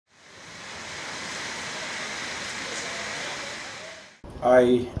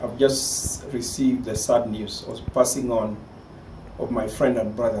I have just received the sad news of passing on of my friend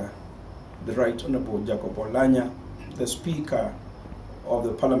and brother, the Right Honorable Jacob Oulanyah, the Speaker of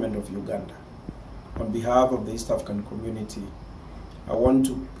the Parliament of Uganda. On behalf of the East African community, I want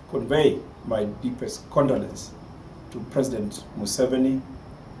to convey my deepest condolence to President Museveni,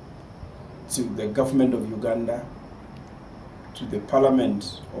 to the government of Uganda, to the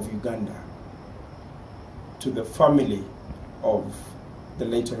Parliament of Uganda, to the family of the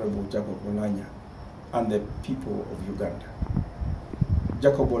late Honorable Jacob Oulanyah and the people of Uganda.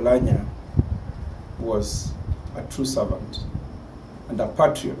 Jacob Oulanyah was a true servant and a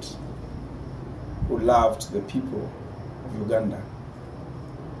patriot who loved the people of Uganda,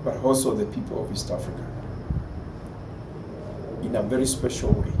 but also the people of East Africa in a very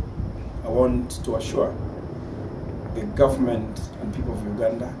special way. I want to assure the government and people of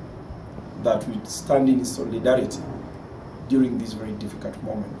Uganda that we stand in solidarity during this very difficult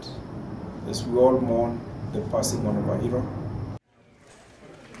moment, as we all mourn the passing on of our hero.